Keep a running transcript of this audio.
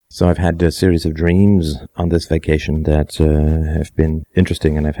So I've had a series of dreams on this vacation that have been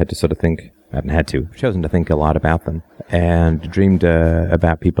interesting, and I've had to sort of think. I haven't had to. I've chosen to think a lot about them, and dreamed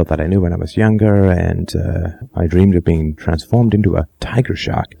about people that I knew when I was younger, and I dreamed of being transformed into a tiger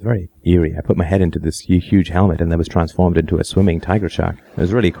shark. It's very eerie. I put my head into this huge helmet, and then was transformed into a swimming tiger shark. It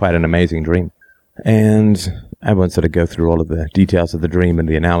was really quite an amazing dream. And I won't sort of go through all of the details of the dream and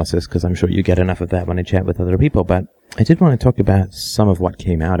the analysis, because I'm sure you get enough of that when I chat with other people, but I did want to talk about some of what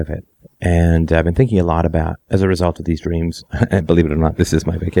came out of it. And I've been thinking a lot about, as a result of these dreams, believe it or not, this is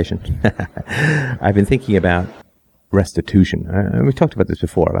my vacation. I've been thinking about restitution. We've talked about this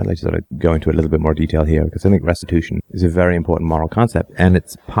before. I'd like to sort of go into a little bit more detail here, because I think restitution is a very important moral concept, and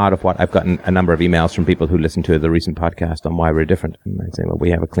it's part of what I've gotten a number of emails from people who listen to the recent podcast on why we're different. And I say, well,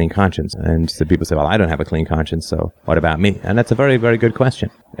 we have a clean conscience. And so people say, well, I don't have a clean conscience, so what about me? And that's a very, very good question.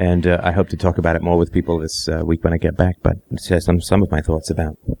 And I hope to talk about it more with people this week when I get back, but share some of my thoughts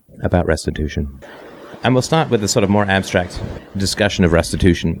about restitution. And we'll start with a sort of more abstract discussion of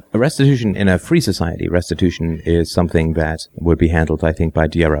restitution. A restitution in a free society, restitution is something that would be handled, I think, by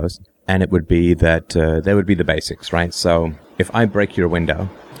DROs. And it would be that there would be the basics, right? So if I break your window,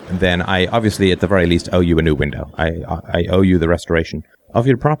 then I obviously, at the very least, owe you a new window. I owe you the restoration of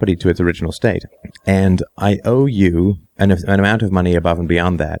your property to its original state. And I owe you an amount of money above and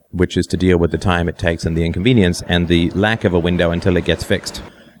beyond that, which is to deal with the time it takes and the inconvenience and the lack of a window until it gets fixed.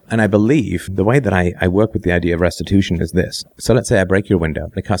 And I believe the way that I work with the idea of restitution is this. So let's say I break your window.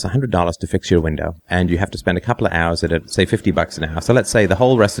 It costs $100 to fix your window, and you have to spend a couple of hours at it, say $50 an hour. So let's say the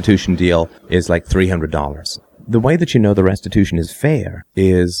whole restitution deal is like $300. The way that you know the restitution is fair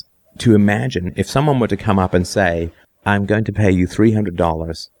is to imagine if someone were to come up and say, I'm going to pay you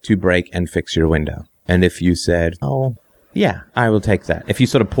 $300 to break and fix your window. And if you said, oh, yeah, I will take that. If you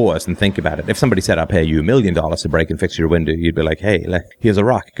sort of pause and think about it, if somebody said, I'll pay you $1 million to break and fix your window, you'd be like, hey, here's a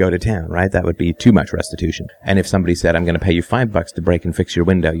rock, go to town, right? That would be too much restitution. And if somebody said, I'm going to pay you $5 to break and fix your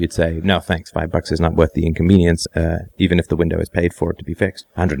window, you'd say, no, thanks, $5 is not worth the inconvenience, even if the window is paid for it to be fixed,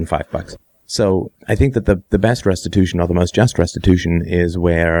 $105. So I think that the best restitution, or the most just restitution, is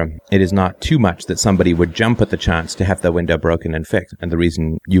where it is not too much that somebody would jump at the chance to have their window broken and fixed. And the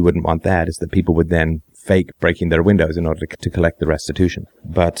reason you wouldn't want that is that people would then fake breaking their windows in order to collect the restitution.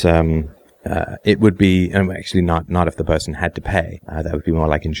 But it would be, actually not if the person had to pay. That would be more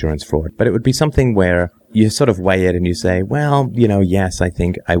like insurance fraud. But it would be something where you sort of weigh it and you say, well, yes, I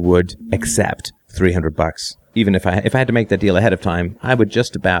think I would accept $300. Even if I had to make that deal ahead of time, I would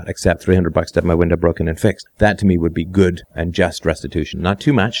just about accept $300 to have my window broken and fixed. That to me would be good and just restitution. Not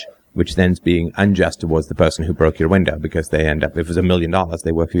too much, which then's being unjust towards the person who broke your window, because they end up, if it's $1 million,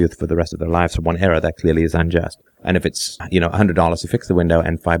 they work for you for the rest of their lives for one error. That clearly is unjust. And if it's, $100 to fix the window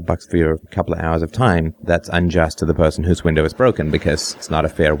and $5 for your couple of hours of time, that's unjust to the person whose window is broken, because it's not a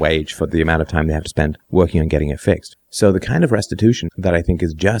fair wage for the amount of time they have to spend working on getting it fixed. So the kind of restitution that I think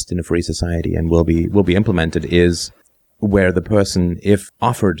is just in a free society and will be implemented is where the person, if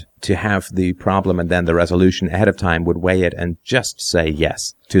offered to have the problem and then the resolution ahead of time, would weigh it and just say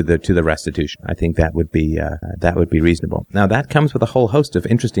yes to the restitution. I think that would be reasonable. Now that comes with a whole host of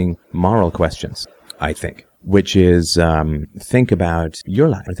interesting moral questions, I think, which is think about your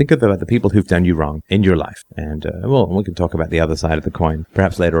life. Think about the people who've done you wrong in your life. And we can talk about the other side of the coin,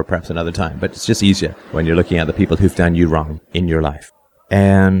 perhaps later or perhaps another time. But it's just easier when you're looking at the people who've done you wrong in your life.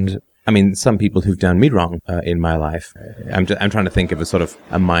 And I mean, some people who've done me wrong in my life. I'm trying to think of a sort of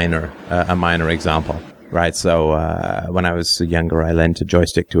a minor example, right? So when I was younger, I lent a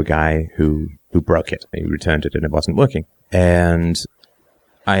joystick to a guy who broke it. He returned it and it wasn't working. And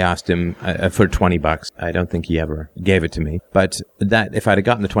I asked him for $20. I don't think he ever gave it to me. But that, if I'd have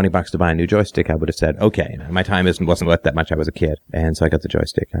gotten the $20 to buy a new joystick, I would have said, okay, my time wasn't worth that much. I was a kid. And so I got the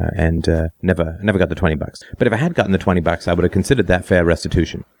joystick and never got the $20. But if I had gotten the $20, I would have considered that fair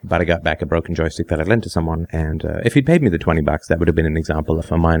restitution. But I got back a broken joystick that I'd lent to someone. And if he'd paid me the $20, that would have been an example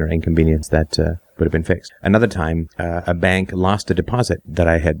of a minor inconvenience that would have been fixed. Another time, a bank lost a deposit that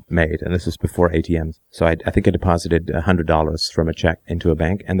I had made, and this was before ATMs. So I think I deposited $100 from a check into a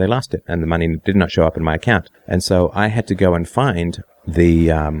bank, and they lost it, and the money did not show up in my account. And so I had to go and find the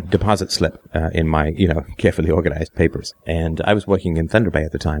deposit slip in my, carefully organized papers. And I was working in Thunder Bay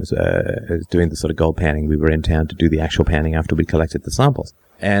at the time, so I was doing the sort of gold panning. We were in town to do the actual panning after we collected the samples.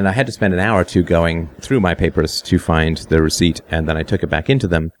 And I had to spend an hour or two going through my papers to find the receipt, and then I took it back into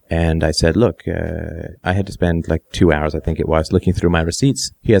them, and I said, look, I had to spend like 2 hours, I think it was, looking through my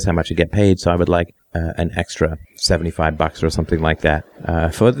receipts. Here's how much I get paid, so I would like an extra $75 or something like that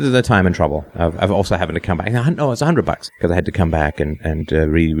for the time and trouble of also having to come back. No, it's $100 because I had to come back and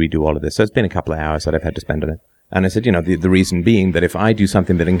redo all of this. So it's been a couple of hours that I've had to spend on it. And I said, the reason being that if I do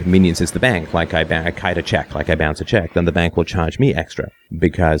something that inconveniences the bank, like I kite a check, like I bounce a check, then the bank will charge me extra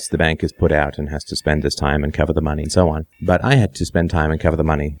because the bank is put out and has to spend this time and cover the money and so on. But I had to spend time and cover the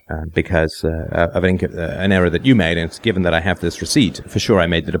money because of an error that you made. And it's given that I have this receipt, for sure I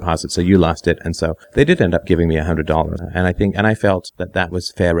made the deposit, so you lost it. And so they did end up giving me $100. And I felt that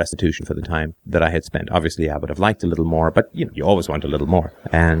was fair restitution for the time that I had spent. Obviously, I would have liked a little more, but you always want a little more.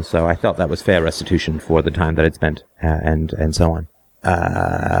 And so I felt that was fair restitution for the time that I'd spent and so on.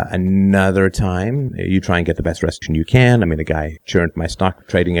 Another time, you try and get the best restitution you can. I mean, a guy churned my stock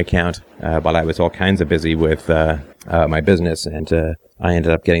trading account while I was all kinds of busy with my business, and I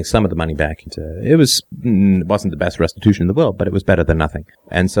ended up getting some of the money back. It wasn't the best restitution in the world, but it was better than nothing.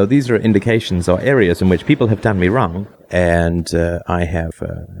 And so these are indications or areas in which people have done me wrong, and I have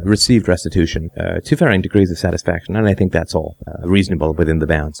received restitution to varying degrees of satisfaction, and I think that's all reasonable within the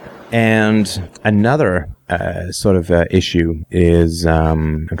bounds. And another issue is,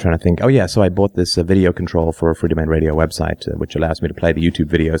 I'm trying to think, so I bought this video control for a Free Domain Radio website, which allows me to play the YouTube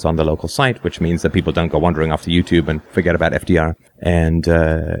videos on the local site, which means that people don't go wandering off to YouTube and forget about FDR. And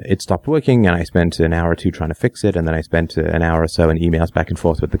it stopped working, and I spent an hour or two trying to fix it, and then I spent an hour or so in emails back and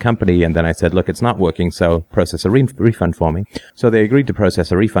forth with the company, and then I said, look, it's not working, so process a refund for me. So they agreed to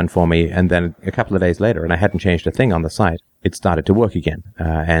process a refund for me, and then a couple of days later, and I hadn't changed a thing on the site, it started to work again.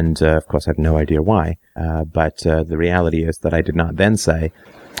 Of course, I have no idea why, but the reality is that I did not then say,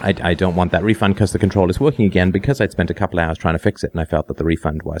 I don't want that refund because the control is working again, because I'd spent a couple of hours trying to fix it, and I felt that the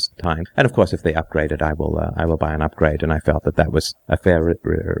refund was time. And of course, if they upgrade it, I will buy an upgrade, and I felt that was a fair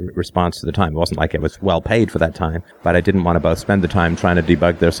response to the time. It wasn't like it was well paid for that time, but I didn't want to both spend the time trying to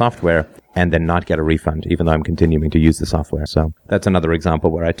debug their software and then not get a refund, even though I'm continuing to use the software. So that's another example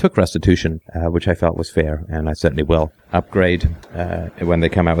where I took restitution, which I felt was fair, and I certainly will upgrade when they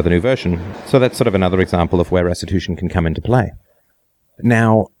come out with a new version. So that's sort of another example of where restitution can come into play.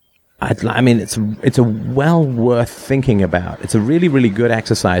 Now, it's a well worth thinking about. It's a really, really good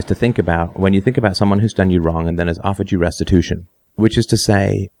exercise to think about when you think about someone who's done you wrong and then has offered you restitution, which is to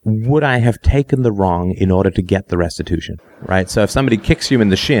say, would I have taken the wrong in order to get the restitution, right? So if somebody kicks you in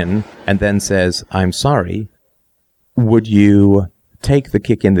the shin and then says, I'm sorry, would you take the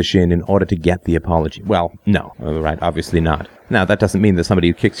kick in the shin in order to get the apology? Well, no, right? Obviously not. Now, that doesn't mean that somebody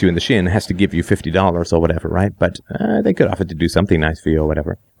who kicks you in the shin has to give you $50 or whatever, right? But they could offer to do something nice for you or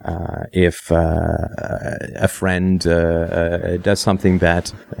whatever. If a friend does something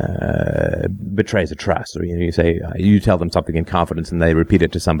that betrays a trust, or you say you tell them something in confidence and they repeat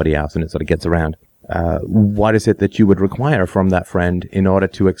it to somebody else and it sort of gets around, what is it that you would require from that friend in order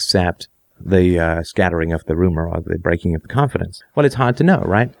to accept the scattering of the rumor or the breaking of the confidence? Well, it's hard to know,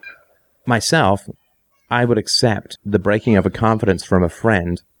 right? Myself, I would accept the breaking of a confidence from a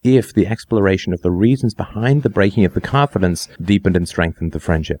friend if the exploration of the reasons behind the breaking of the confidence deepened and strengthened the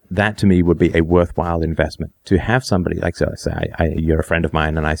friendship. That, to me, would be a worthwhile investment. To have somebody, like, so say, you're a friend of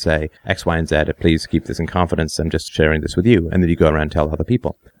mine, and I say, X, Y, and Z, please keep this in confidence, I'm just sharing this with you, and then you go around and tell other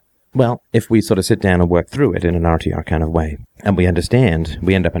people. Well, if we sort of sit down and work through it in an RTR kind of way, and we end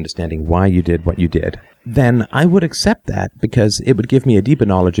up understanding why you did what you did, then I would accept that because it would give me a deeper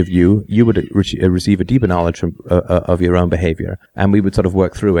knowledge of you. You would receive a deeper knowledge of your own behavior, and we would sort of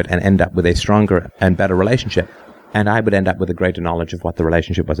work through it and end up with a stronger and better relationship. And I would end up with a greater knowledge of what the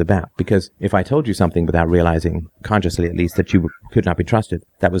relationship was about. Because if I told you something without realizing, consciously at least, that you could not be trusted,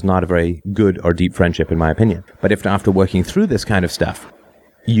 that was not a very good or deep friendship, in my opinion. But if after working through this kind of stuff,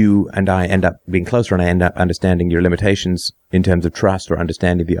 you and I end up being closer, and I end up understanding your limitations in terms of trust, or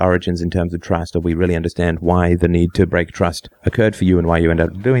understanding the origins in terms of trust, or we really understand why the need to break trust occurred for you and why you end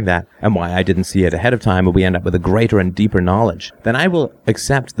up doing that, and why I didn't see it ahead of time, or we end up with a greater and deeper knowledge, then I will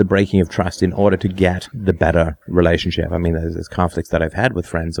accept the breaking of trust in order to get the better relationship. I mean, there's conflicts that I've had with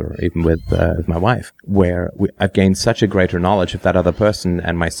friends, or even with my wife, where I've gained such a greater knowledge of that other person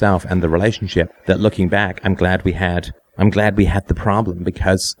and myself and the relationship that looking back, I'm glad we had the problem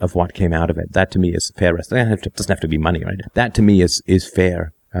because of what came out of it. That to me is fair restitution. It doesn't have to be money, right? That to me is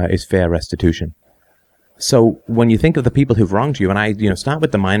fair restitution. So when you think of the people who've wronged you, and I start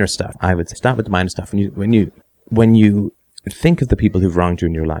with the minor stuff, I would start with the minor stuff. When you think of the people who've wronged you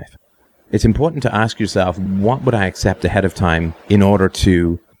in your life, it's important to ask yourself, what would I accept ahead of time in order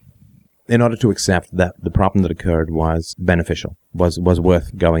to accept that the problem that occurred was beneficial, was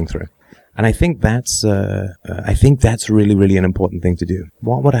worth going through. And I think that's really, really an important thing to do.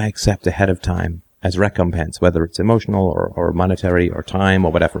 What would I accept ahead of time as recompense, whether it's emotional or monetary or time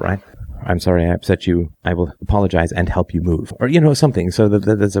or whatever, right? I'm sorry I upset you. I will apologize and help you move. Or, something, so that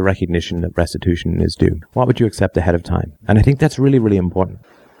there's a recognition that restitution is due. What would you accept ahead of time? And I think that's really, really important.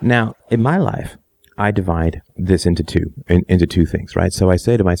 Now, in my life, I divide this into two things, right? So I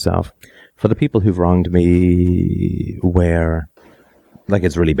say to myself, for the people who've wronged me where, like,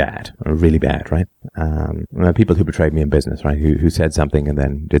 it's really bad, right? People who betrayed me in business, right? Who said something and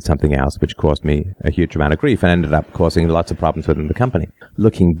then did something else, which caused me a huge amount of grief and ended up causing lots of problems within the company.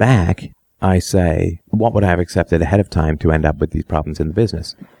 Looking back, I say, what would I have accepted ahead of time to end up with these problems in the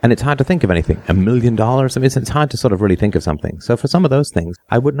business? And it's hard to think of anything. $1 million? I mean, it's hard to sort of really think of something. So for some of those things,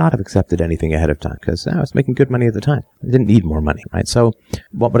 I would not have accepted anything ahead of time because I was making good money at the time. I didn't need more money, right? So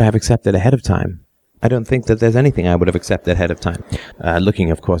what would I have accepted ahead of time? I don't think that there's anything I would have accepted ahead of time. Looking,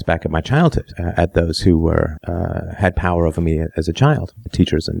 of course, back at my childhood, at those who had power over me as a child,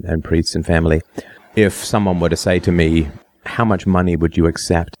 teachers and priests and family. If someone were to say to me, how much money would you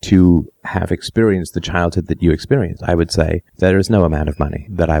accept to have experienced the childhood that you experienced? I would say there is no amount of money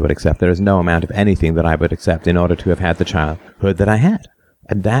that I would accept. There is no amount of anything that I would accept in order to have had the childhood that I had.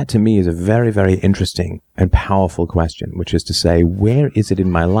 And that to me is a very, very interesting and powerful question, which is to say, where is it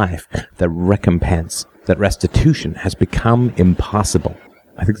in my life that recompense, that restitution has become impossible?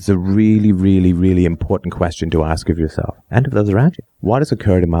 I think it's a really, really, really important question to ask of yourself and of those around you. What has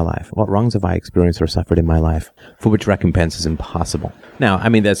occurred in my life? What wrongs have I experienced or suffered in my life for which recompense is impossible? Now, I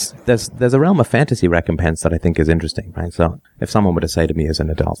mean, there's a realm of fantasy recompense that I think is interesting, right? So if someone were to say to me as an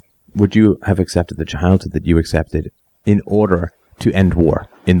adult, would you have accepted the childhood that you accepted in order to end war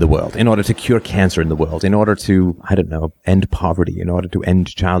in the world, in order to cure cancer in the world, in order to, I don't know, end poverty, in order to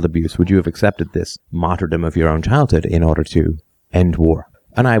end child abuse? Would you have accepted this martyrdom of your own childhood in order to end war?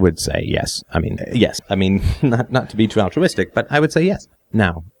 And I would say yes. I mean, yes. I mean, not to be too altruistic, but I would say yes.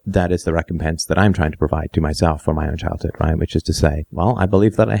 Now, that is the recompense that I'm trying to provide to myself for my own childhood, right? Which is to say, well, I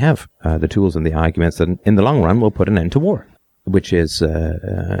believe that I have the tools and the arguments that in the long run will put an end to war, which is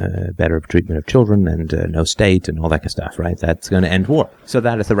better treatment of children and no state and all that kind of stuff, right? That's going to end war. So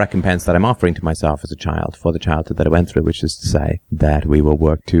that is the recompense that I'm offering to myself as a child for the childhood that I went through, which is to say that we will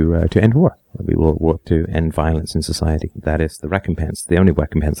work to end war. We will work to end violence in society. That is the recompense, the only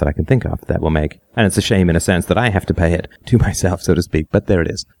recompense that I can think of that will make. And it's a shame in a sense that I have to pay it to myself, so to speak, but there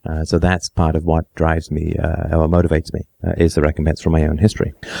it is. So that's part of what drives me or motivates me, is the recompense from my own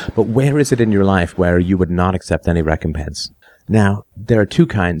history. But where is it in your life where you would not accept any recompense? Now, there are two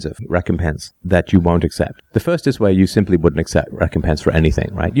kinds of recompense that you won't accept. The first is where you simply wouldn't accept recompense for anything,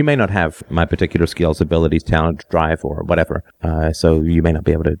 right? You may not have my particular skills, abilities, talent, drive, or whatever. So you may not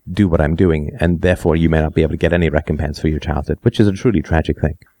be able to do what I'm doing, and therefore you may not be able to get any recompense for your childhood, which is a truly tragic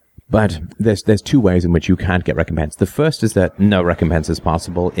thing. But there's two ways in which you can't get recompense. The first is that no recompense is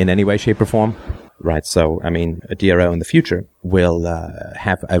possible in any way, shape, or form. Right, so, I mean, a DRO in the future will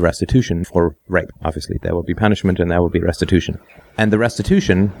have a restitution for rape. Obviously, there will be punishment and there will be restitution. And the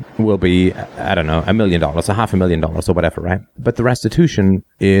restitution will be, I don't know, $1 million, or $500,000 or whatever, right? But the restitution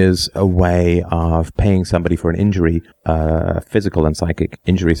is a way of paying somebody for an injury, physical and psychic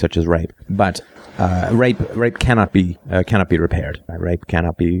injury such as rape. But rape cannot be repaired. Right? Rape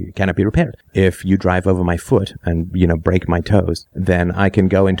cannot be repaired. If you drive over my foot and break my toes, then I can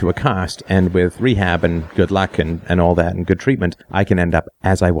go into a cast, and with rehab and good luck and all that and good treatment, I can end up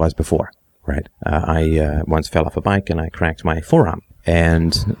as I was before. Right. I once fell off a bike and I cracked my forearm.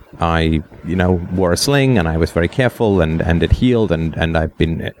 And I, wore a sling and I was very careful and it healed. And I've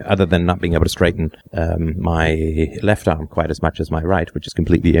been, other than not being able to straighten my left arm quite as much as my right, which is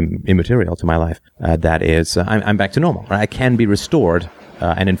completely immaterial to my life, that is, I'm back to normal. Right? I can be restored.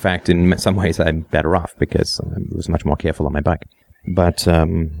 And in fact, in some ways, I'm better off because I was much more careful on my bike. But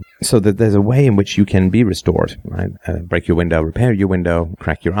so that there's a way in which you can be restored, right? Break your window, repair your window,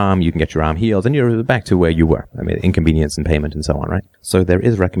 crack your arm, you can get your arm healed, and you're back to where you were. I mean, inconvenience and payment and so on, right? So there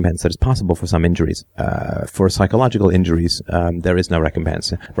is recompense that is possible for some injuries. For psychological injuries, there is no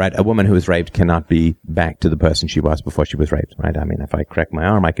recompense, right? A woman who is raped cannot be back to the person she was before she was raped, right? I mean, if I crack my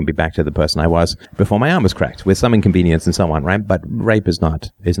arm, I can be back to the person I was before my arm was cracked, with some inconvenience and so on, right? But rape is not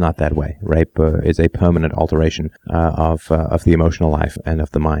that way. Rape is a permanent alteration of the emotional life and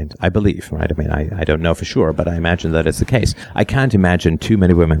of the mind, I believe, right? I mean, I don't know for sure, but I imagine that it's the case. I can't imagine too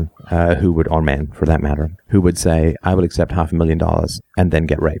many women who would, or men for that matter, who would say, I will accept $500,000 and then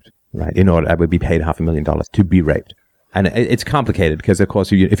get raped, right? In order, I would be paid $500,000 to be raped. And it's complicated because, of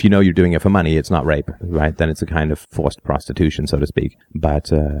course, if you're doing it for money, it's not rape, right? Then it's a kind of forced prostitution, so to speak. But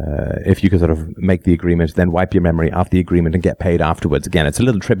if you could sort of make the agreement, then wipe your memory off the agreement and get paid afterwards. Again, it's a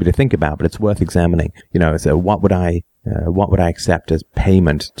little trippy to think about, but it's worth examining. So what would I accept as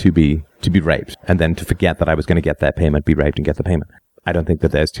payment to be raped, and then to forget that I was going to get that payment, be raped, and get the payment? I don't think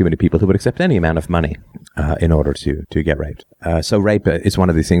that there's too many people who would accept any amount of money in order to get raped. So rape is one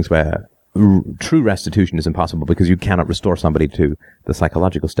of these things where true restitution is impossible because you cannot restore somebody to the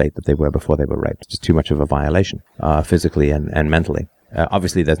psychological state that they were before they were raped. It's just too much of a violation, physically and mentally.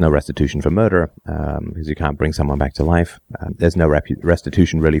 Obviously, there's no restitution for murder because you can't bring someone back to life. There's no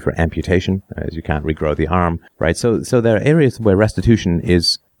restitution really for amputation, as you can't regrow the arm, right? So there are areas where restitution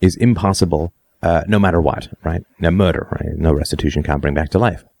is impossible, no matter what, right? Now, murder, right? No restitution, can't bring back to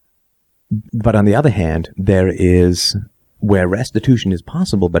life. But on the other hand, there is where restitution is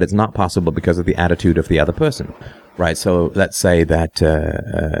possible, but it's not possible because of the attitude of the other person, right? So let's say that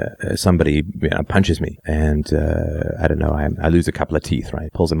somebody punches me, and I don't know, I lose a couple of teeth,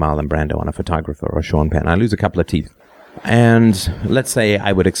 right? Pulls a Marlon Brando on a photographer or Sean Penn. I lose a couple of teeth. And let's say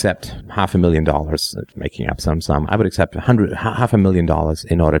I would accept $500,000, making up some sum. I would accept $500,000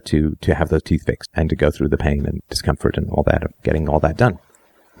 in order to have those teeth fixed and to go through the pain and discomfort and all that of getting all that done.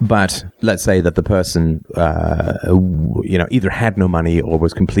 But let's say that the person, either had no money or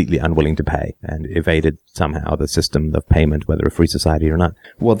was completely unwilling to pay and evaded somehow the system of payment, whether a free society or not.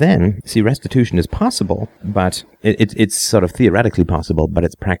 Well, then, see, restitution is possible, but it's sort of theoretically possible, but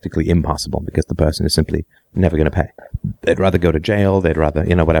it's practically impossible because the person is simply never going to pay. They'd rather go to jail. They'd rather,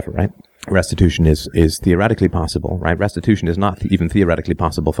 whatever, right? Restitution is theoretically possible, right? Restitution is not even theoretically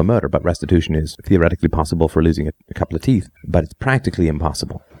possible for murder, but restitution is theoretically possible for losing a couple of teeth, but it's practically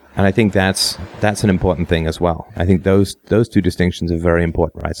impossible. And I think that's an important thing as well. I think those two distinctions are very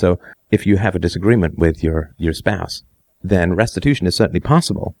important, right? So if you have a disagreement with your spouse, then restitution is certainly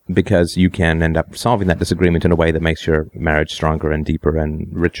possible because you can end up solving that disagreement in a way that makes your marriage stronger and deeper and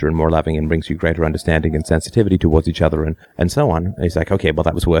richer and more loving and brings you greater understanding and sensitivity towards each other and so on. And it's like, okay, well,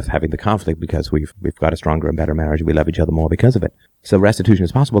 that was worth having the conflict because we've got a stronger and better marriage. We love each other more because of it. So restitution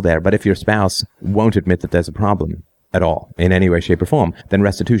is possible there. But if your spouse won't admit that there's a problem at all, in any way, shape, or form, then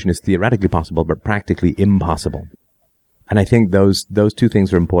restitution is theoretically possible, but practically impossible. And I think those two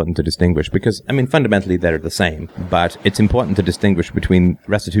things are important to distinguish because, fundamentally they're the same, but it's important to distinguish between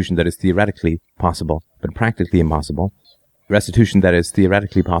restitution that is theoretically possible, but practically impossible, restitution that is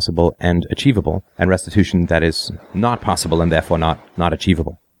theoretically possible and achievable, and restitution that is not possible and therefore not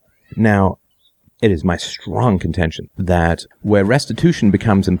achievable. Now, it is my strong contention that where restitution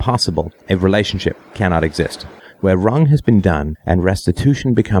becomes impossible, a relationship cannot exist. Where wrong has been done and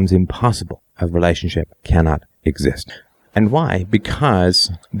restitution becomes impossible, a relationship cannot exist. And why?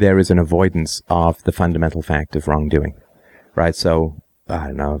 Because there is an avoidance of the fundamental fact of wrongdoing, right? So, I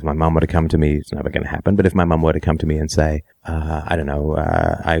don't know, if my mom were to come to me, it's never going to happen, but if my mom were to come to me and say,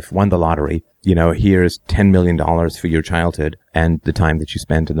 I've won the lottery, here's $10 million for your childhood and the time that you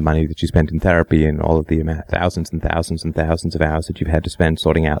spent and the money that you spent in therapy and all of the thousands and thousands and thousands of hours that you've had to spend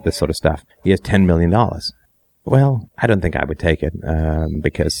sorting out this sort of stuff. Here's $10 million. Well, I don't think I would take it,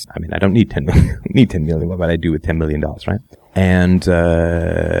 because, I don't need $10 million. What would I do with $10 million, right? And,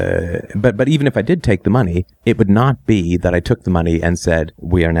 but even if I did take the money, it would not be that I took the money and said,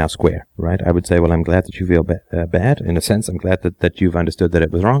 we are now square, right? I would say, well, I'm glad that you feel bad. In a sense, I'm glad that you've understood that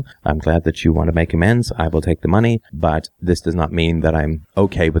it was wrong. I'm glad that you want to make amends. I will take the money, but this does not mean that I'm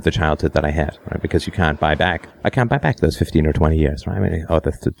okay with the childhood that I had, right? Because I can't buy back those 15 or 20 years, right?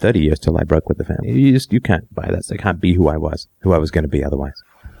 The 30 years till I broke with the family. You can't buy that. So I can't be who I was going to be otherwise.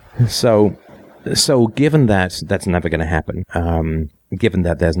 So given that that's never going to happen, given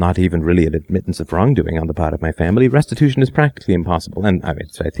that there's not even really an admittance of wrongdoing on the part of my family, restitution is practically impossible, and I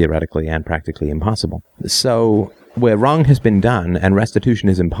would say theoretically and practically impossible. So where wrong has been done and restitution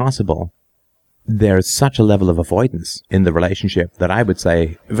is impossible, there's such a level of avoidance in the relationship that I would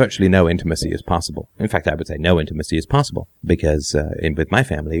say virtually no intimacy is possible. In fact, I would say no intimacy is possible because with my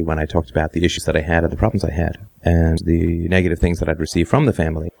family, when I talked about the issues that I had and the problems I had and the negative things that I'd received from the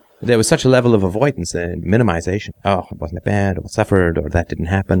family, there was such a level of avoidance and minimization. Oh, it wasn't that bad, or suffered, or that didn't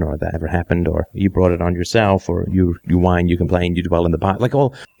happen, or that ever happened, or you brought it on yourself, or you whine, you complain, you dwell in the past. Like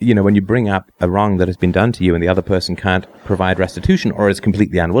when you bring up a wrong that has been done to you and the other person can't provide restitution or is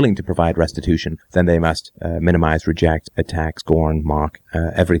completely unwilling to provide restitution, then they must minimize, reject, attack, scorn, mock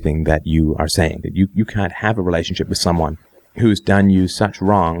everything that you are saying. You can't have a relationship with someone who's done you such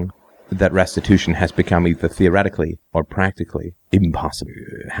wrong that restitution has become either theoretically or practically impossible.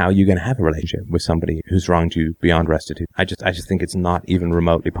 How are you going to have a relationship with somebody who's wronged you beyond restitution? I just think it's not even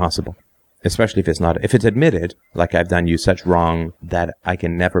remotely possible. Especially if it's admitted, like I've done you such wrong that I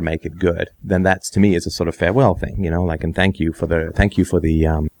can never make it good, then that's to me is a sort of farewell thing, and thank you for the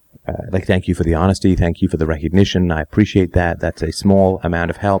honesty, thank you for the recognition. I appreciate that. That's a small amount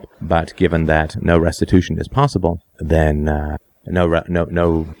of help, but given that no restitution is possible, then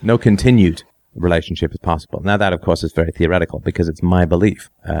no continued relationship is possible. Now that, of course, is very theoretical because it's my belief,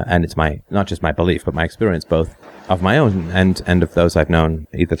 and it's not just my belief, but my experience, both of my own and of those I've known,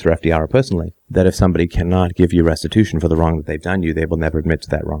 either through FDR or personally, that if somebody cannot give you restitution for the wrong that they've done you, they will never admit to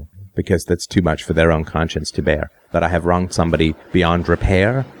that wrong, because that's too much for their own conscience to bear. That I have wronged somebody beyond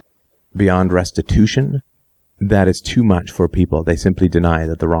repair, beyond restitution, that is too much for people. They simply deny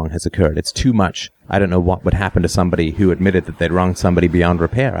that the wrong has occurred. It's too much. I don't know what would happen to somebody who admitted that they'd wronged somebody beyond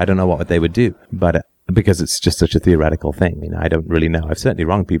repair. I don't know what they would do, but because it's just such a theoretical thing. I don't really know. I've certainly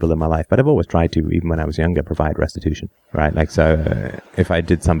wronged people in my life, but I've always tried to, even when I was younger, provide restitution, right? Like, so if I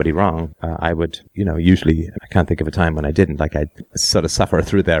did somebody wrong, I would, usually, I can't think of a time when I didn't, like I'd sort of suffer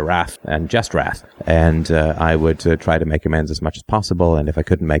through their wrath and just wrath. And I would try to make amends as much as possible. And if I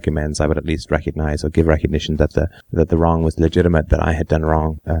couldn't make amends, I would at least recognize or give recognition that the wrong was legitimate, that I had done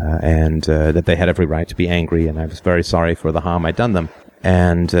wrong, and that they had every right to be angry. And I was very sorry for the harm I'd done them.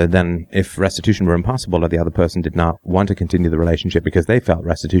 And then if restitution were impossible, or the other person did not want to continue the relationship because they felt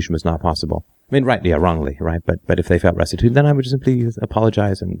restitution was not possible, I mean, rightly or wrongly, right? But if they felt restitution, then I would simply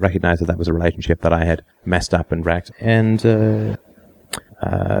apologize and recognize that was a relationship that I had messed up and wrecked, and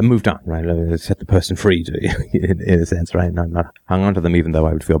moved on, right? Set the person free, in a sense, right? Not hung on to them, even though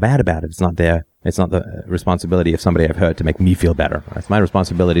I would feel bad about it. It's not the responsibility of somebody I've hurt to make me feel better. It's my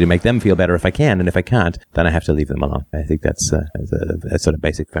responsibility to make them feel better if I can, and if I can't, then I have to leave them alone. I think that's a sort of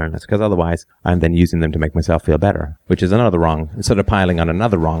basic fairness, because otherwise I'm then using them to make myself feel better, which is another wrong. It's sort of piling on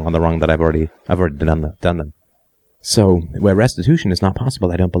another wrong on the wrong that I've already done them. So where restitution is not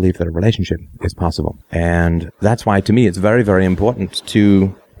possible, I don't believe that a relationship is possible. And that's why, to me, it's very, very important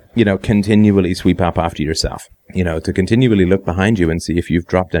to, continually sweep up after yourself. To continually look behind you and see if you've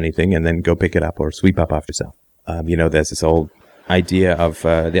dropped anything, and then go pick it up or sweep up after yourself. There's this old idea of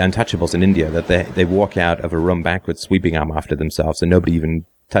the untouchables in India, that they walk out of a room backwards, sweeping up after themselves, and nobody even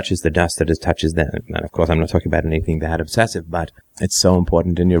touches the dust that touches them. And of course, I'm not talking about anything that obsessive, but it's so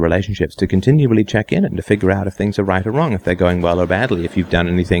important in your relationships to continually check in and to figure out if things are right or wrong, if they're going well or badly, if you've done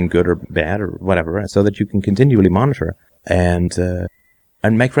anything good or bad or whatever, so that you can continually monitor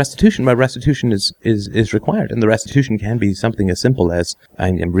and make restitution where restitution is required. And the restitution can be something as simple as,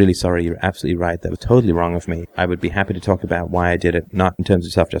 I'm really sorry, you're absolutely right, that was totally wrong of me. I would be happy to talk about why I did it, not in terms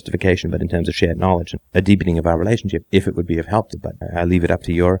of self-justification, but in terms of shared knowledge and a deepening of our relationship, if it would be of help to. But I leave it up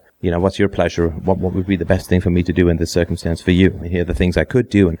to your, what's your pleasure? What would be the best thing for me to do in this circumstance for you? And here are the things I could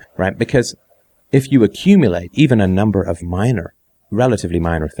do, right? Because if you accumulate even a number of relatively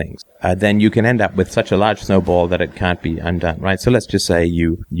minor things, then you can end up with such a large snowball that it can't be undone, right? So let's just say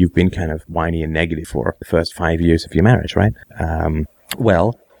you've been kind of whiny and negative for the first 5 years of your marriage, right?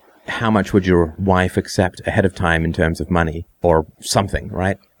 Well, how much would your wife accept ahead of time in terms of money or something,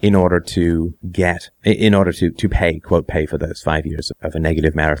 right? In order to pay, quote, pay for those 5 years of a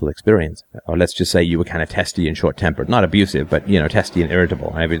negative marital experience. Or let's just say you were kind of testy and short-tempered, not abusive, but, testy and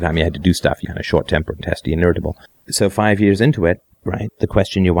irritable. Every time you had to do stuff, you're kind of short-tempered, testy and irritable. So 5 years into it, right, the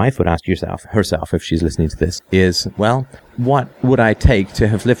question your wife would ask herself, if she's listening to this, is, well, what would I take to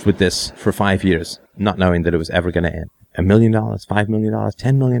have lived with this for 5 years, not knowing that it was ever going to end? $1 million, $5 million,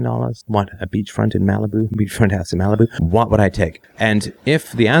 $10 million? What, a beachfront house in Malibu? What would I take? And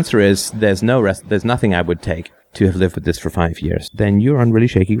if the answer is there's nothing I would take to have lived with this for 5 years, then you're on really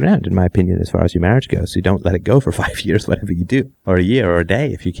shaky ground, in my opinion, as far as your marriage goes. So you don't let it go for 5 years, whatever you do, or a year or a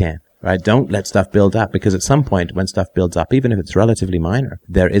day if you can. Right? Don't let stuff build up, because at some point when stuff builds up, even if it's relatively minor,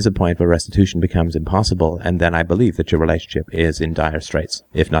 there is a point where restitution becomes impossible, and then I believe that your relationship is in dire straits,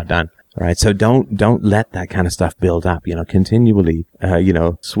 if not done. Right? So don't let that kind of stuff build up, continually,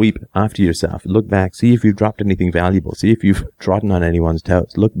 sweep after yourself, look back, see if you've dropped anything valuable, see if you've trodden on anyone's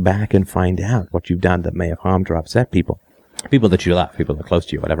toes, look back and find out what you've done that may have harmed or upset people that you love, people that are close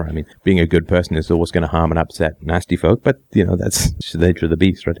to you, whatever. I mean, being a good person is always going to harm and upset nasty folk, but, that's the nature of the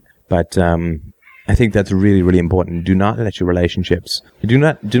beast, right? But I think that's really, really important. Do not let your relationships, do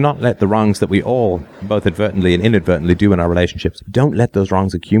not let the wrongs that we all, both advertently and inadvertently, do in our relationships, don't let those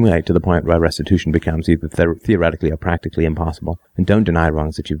wrongs accumulate to the point where restitution becomes either theoretically or practically impossible. And don't deny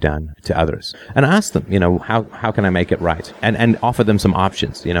wrongs that you've done to others. And ask them, how can I make it right? And offer them some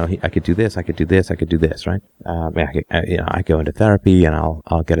options. I could do this, I could do this, I could do this, right? I go into therapy and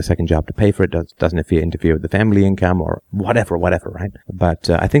I'll get a second job to pay for it. Doesn't interfere with the family income or whatever, right?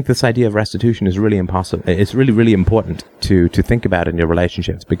 But I think this idea of restitution is really impossible. It's really, really important to think about in your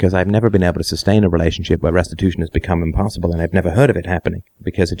relationships, because I've never been able to sustain a relationship where restitution has become impossible, and I've never heard of it happening,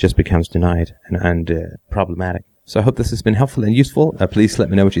 because it just becomes denied and problematic. So I hope this has been helpful and useful. Please let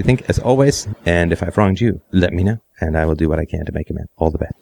me know what you think, as always. And if I've wronged you, let me know, and I will do what I can to make amends. All the best.